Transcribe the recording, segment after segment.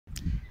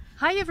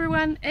Hi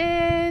everyone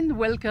and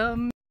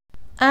welcome!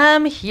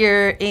 I'm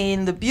here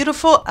in the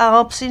beautiful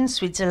Alps in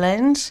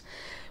Switzerland,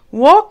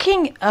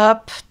 walking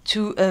up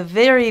to a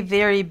very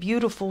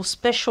beautiful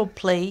special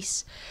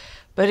place,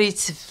 but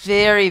it's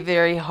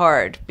very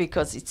hard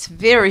because it's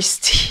very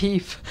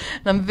steep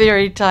and I'm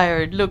very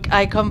tired. Look,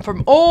 I come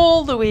from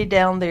all the way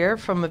down there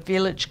from a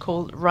village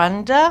called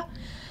Randa,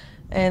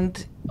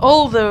 and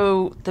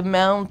although the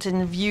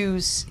mountain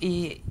views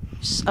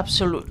is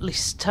absolutely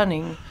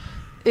stunning,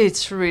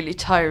 it's really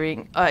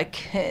tiring. I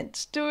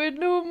can't do it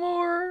no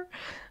more.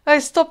 I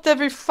stopped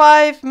every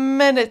 5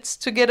 minutes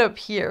to get up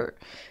here.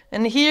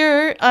 And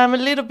here I'm a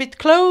little bit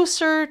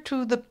closer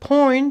to the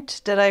point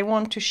that I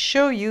want to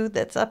show you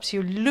that's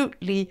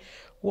absolutely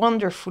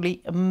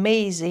wonderfully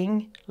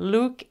amazing.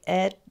 Look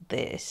at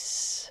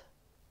this.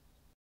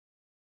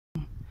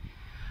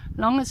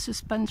 Longest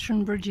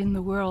suspension bridge in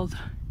the world,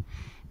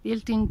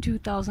 built in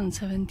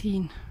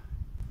 2017.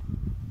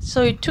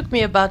 So it took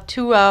me about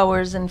 2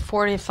 hours and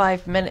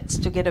 45 minutes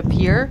to get up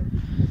here.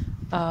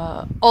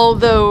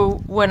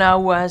 Although when I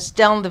was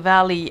down the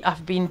valley,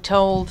 I've been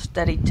told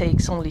that it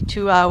takes only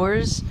 2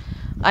 hours.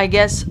 I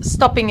guess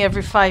stopping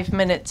every 5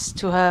 minutes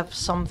to have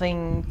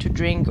something to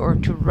drink or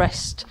to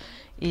rest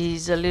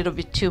is a little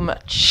bit too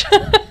much.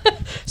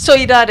 So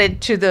it added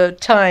to the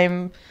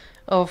time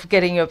of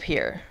getting up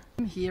here.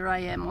 Here I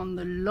am on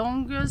the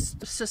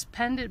longest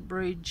suspended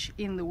bridge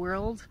in the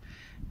world.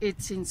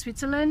 It's in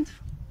Switzerland.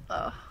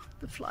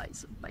 The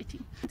flies are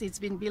biting. It's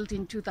been built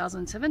in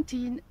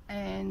 2017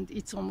 and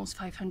it's almost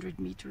 500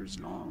 meters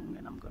long,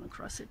 and I'm gonna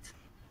cross it.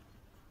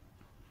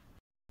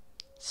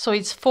 So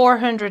it's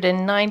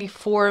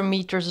 494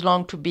 meters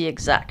long to be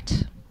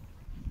exact.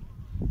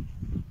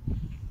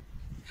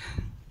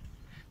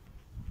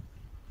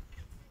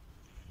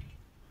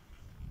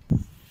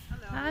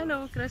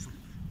 Hallo, Chris.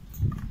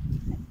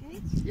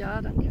 Ja,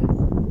 danke.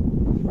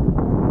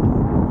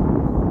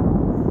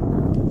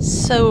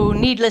 So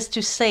needless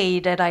to say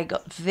that I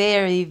got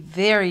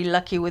very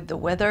lucky with the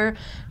weather.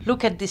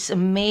 Look at this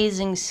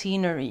amazing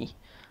scenery.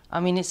 I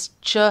mean, it's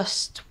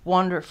just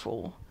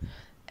wonderful.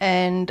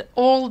 And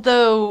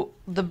although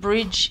the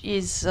bridge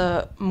is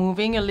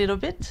moving a little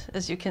bit,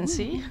 as you can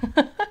see,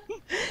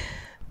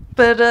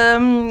 but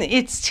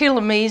it's still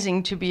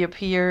amazing to be up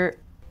here.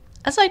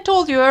 As I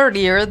told you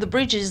earlier, the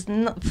bridge is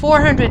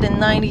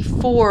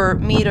 494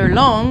 meters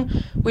long,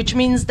 which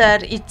means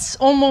that it's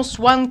almost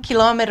 1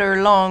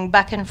 kilometer long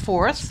back and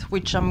forth,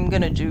 which I'm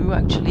gonna do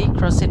actually,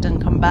 cross it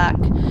and come back.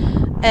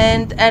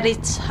 And at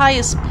its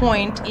highest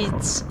point,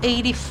 it's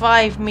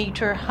 85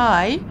 meters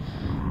high,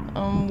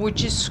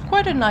 which is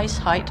quite a nice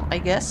height, I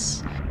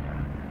guess.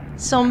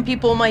 Some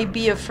people might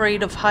be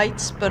afraid of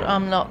heights, but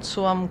I'm not,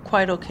 so I'm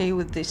quite okay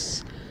with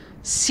this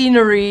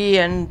scenery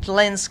and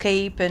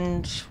landscape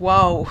and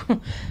wow,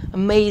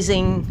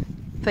 amazing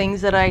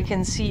things that I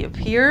can see up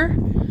here.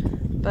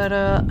 But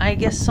I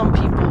guess some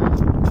people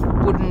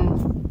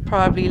wouldn't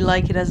probably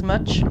like it as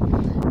much.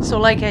 So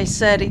like I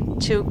said, it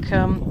took,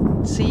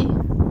 see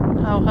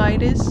how high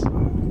it is?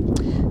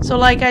 So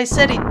like I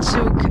said, it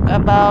took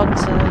about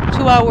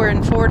 2 hours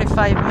and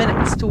 45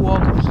 minutes to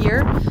walk up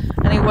here,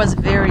 and it was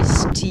very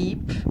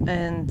steep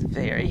and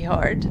very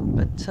hard,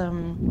 but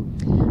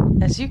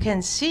as you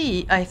can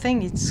see, I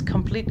think it's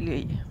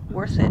completely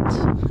worth it.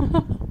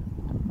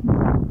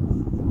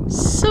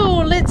 So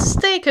let's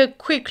take a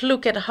quick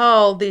look at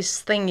how this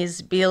thing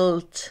is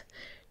built.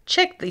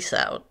 Check this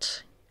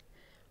out.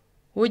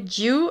 Would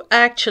you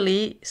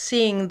actually,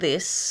 seeing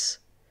this,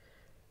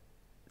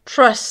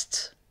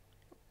 trust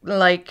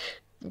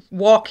like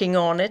walking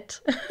on it?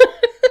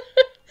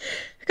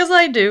 Because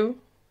I do.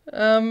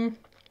 And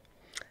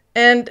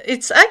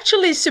it's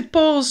actually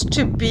supposed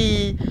to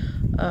be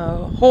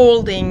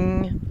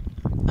holding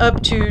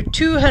up to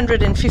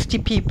 250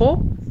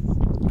 people,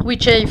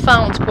 which I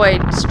found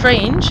quite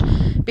strange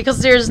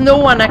because there's no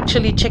one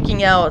actually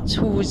checking out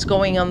who's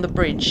going on the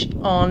bridge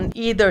on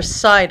either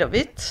side of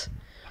it.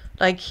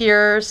 Like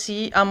here,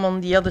 see, I'm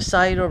on the other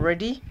side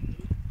already,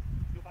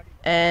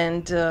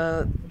 and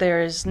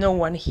there's no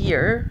one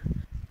here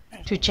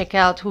to check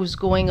out who's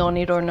going on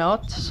it or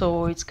not,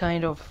 so it's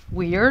kind of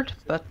weird,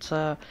 but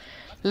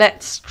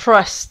let's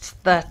trust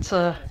that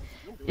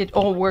it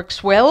all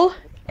works well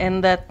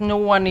and that no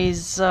one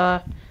is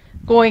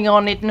going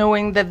on it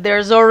knowing that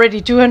there's already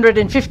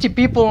 250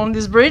 people on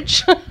this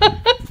bridge.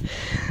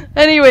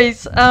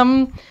 Anyways,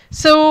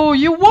 so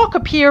you walk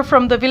up here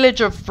from the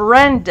village of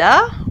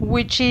Randa,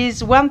 which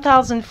is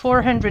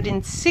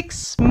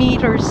 1,406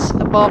 meters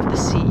above the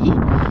sea,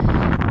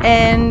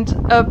 and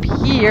up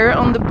here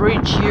on the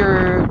bridge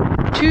you're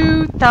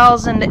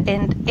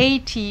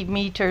 2,080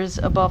 meters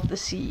above the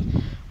sea,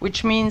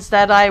 which means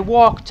that I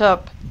walked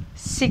up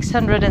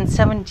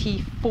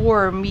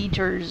 674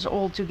 meters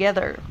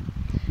altogether.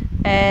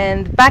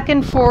 And back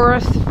and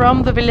forth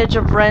from the village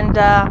of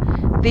Randa,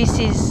 this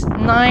is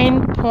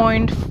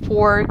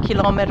 9.4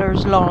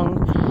 kilometers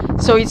long.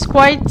 So it's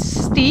quite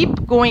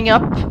steep going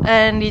up,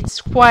 and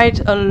it's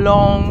quite a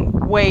long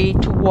way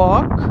to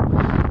walk.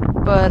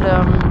 But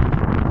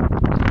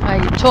I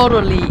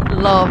totally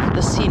love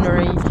the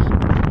scenery.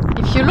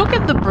 if you look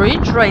at the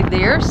bridge right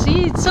there,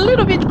 see, it's a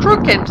little bit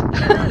crooked.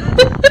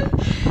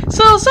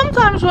 So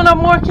sometimes when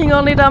I'm working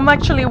on it, I'm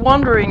actually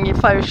wondering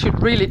if I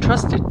should really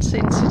trust it,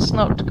 since it's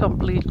not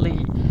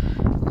completely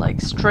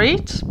like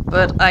straight,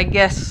 but I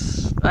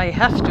guess I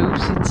have to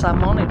since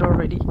I'm on it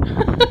already.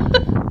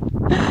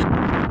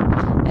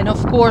 And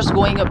of course,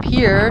 going up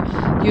here,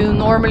 you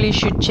normally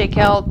should check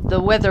out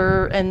the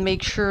weather and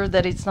make sure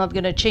that it's not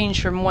going to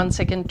change from one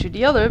second to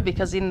the other,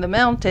 because in the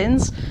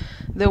mountains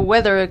the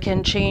weather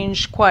can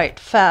change quite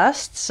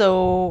fast,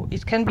 so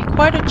it can be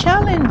quite a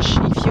challenge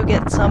if you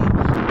get some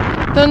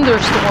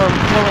thunderstorm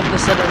all of a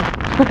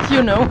sudden,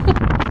 you know.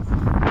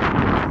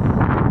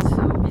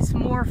 So it's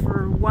more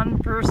for one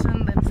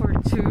person than for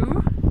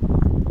two.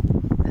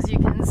 As you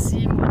can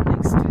see, one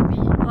next to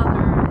the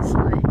other is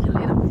like a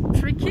little bit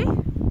tricky,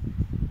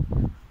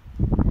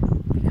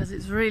 because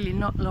it's really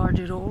not large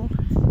at all.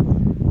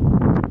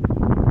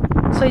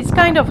 So it's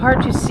kind of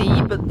hard to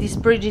see, but this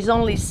bridge is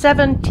only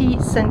 70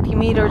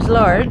 centimeters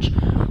large,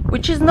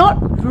 which is not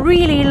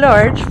really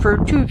large for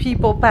two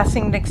people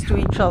passing next to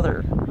each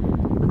other.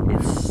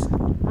 It's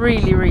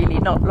really, really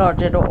not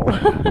large at all.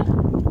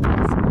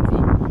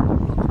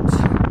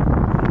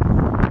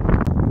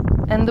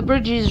 And the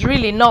bridge is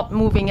really not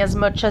moving as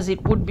much as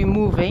it would be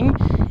moving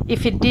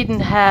if it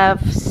didn't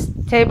have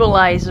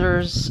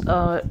stabilizers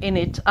in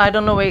it. I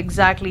don't know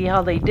exactly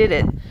how they did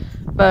it,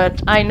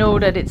 but I know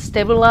that it's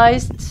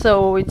stabilized,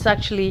 so it's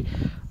actually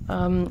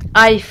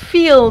I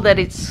feel that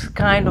it's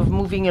kind of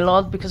moving a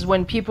lot, because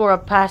when people are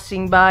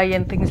passing by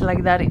and things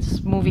like that,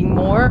 it's moving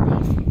more,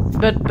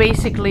 but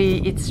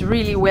basically it's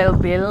really well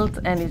built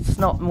and it's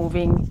not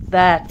moving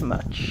that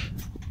much.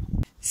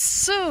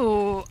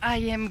 So I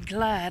am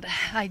glad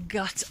I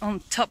got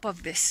on top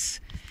of this,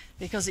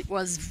 because it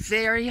was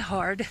very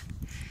hard.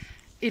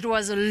 It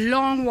was a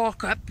long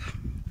walk up.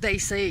 They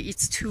say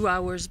it's 2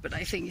 hours, but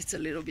I think it's a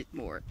little bit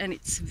more, and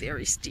it's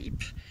very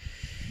steep.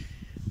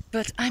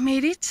 But I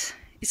made it.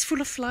 It's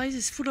full of flies,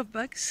 it's full of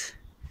bugs.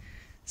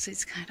 So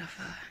it's kind of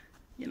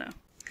you know,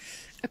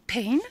 a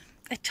pain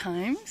at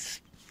times,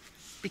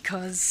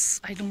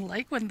 because I don't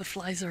like when the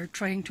flies are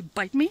trying to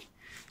bite me.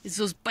 It's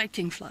those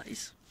biting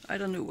flies. I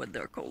don't know what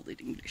they're called in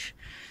English,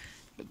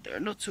 but they're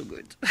not so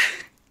good.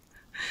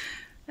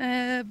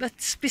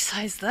 But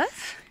besides that,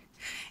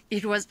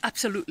 it was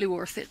absolutely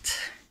worth it.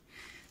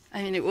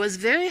 I mean, it was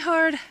very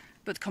hard,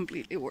 but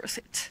completely worth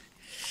it.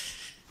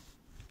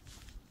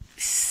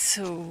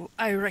 So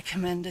I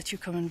recommend that you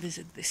come and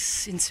visit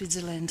this in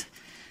Switzerland,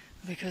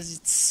 because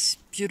it's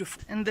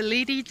beautiful. And the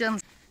lady,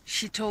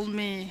 she told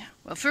me,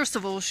 well, first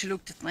of all, she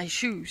looked at my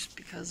shoes,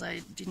 because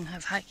I didn't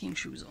have hiking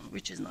shoes on,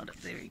 which is not a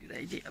very good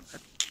idea,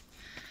 but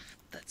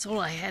that's all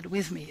I had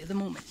with me at the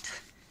moment.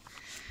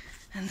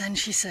 And then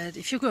she said,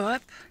 if you go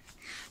up,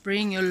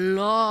 bring a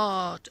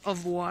lot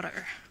of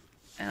water.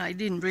 And I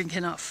didn't bring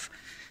enough,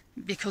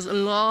 because a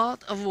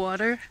lot of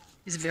water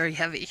is very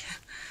heavy.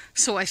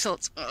 So I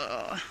thought,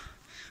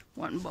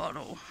 one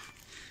bottle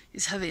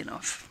is heavy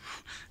enough.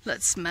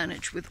 Let's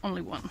manage with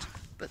only one.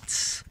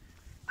 But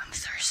I'm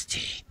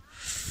thirsty.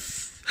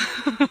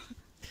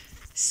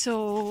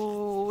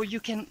 So you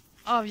can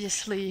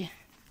obviously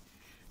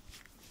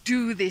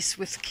do this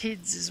with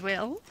kids as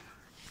well.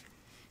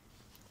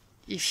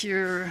 If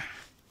you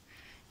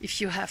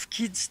have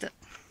kids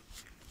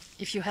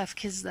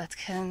that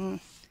can,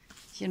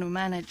 you know,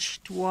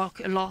 manage to walk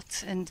a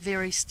lot and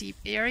very steep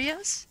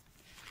areas.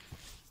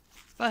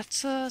 But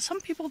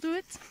some people do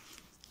it.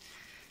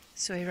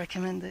 So I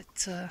recommend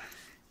that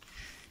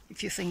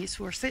if you think it's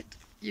worth it,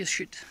 you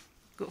should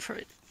go for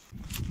it.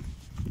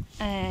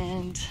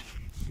 And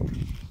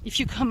if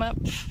you come up,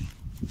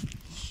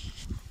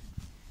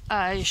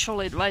 I shall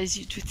advise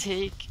you to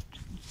take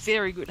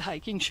very good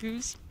hiking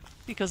shoes,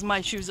 because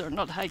my shoes are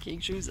not hiking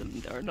shoes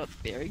and they're not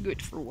very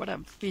good for what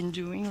I've been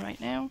doing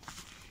right now.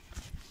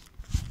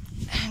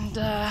 And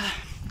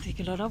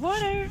take a lot of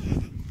water,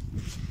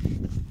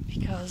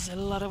 because a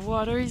lot of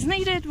water is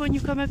needed when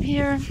you come up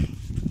here,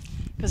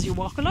 because you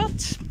walk a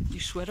lot, you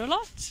sweat a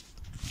lot,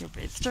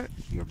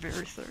 you're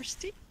very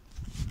thirsty.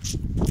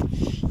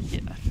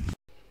 Yeah.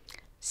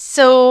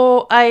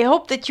 So I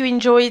hope that you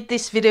enjoyed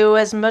this video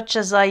as much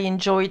as I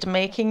enjoyed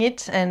making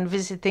it and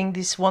visiting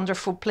this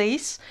wonderful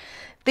place.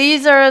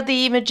 These are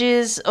the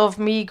images of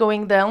me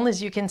going down,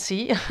 as you can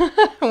see,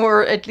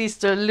 or at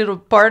least a little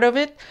part of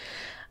it.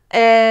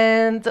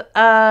 And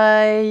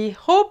I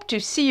hope to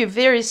see you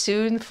very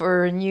soon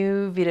for a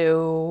new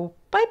video.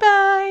 Bye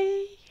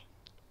bye!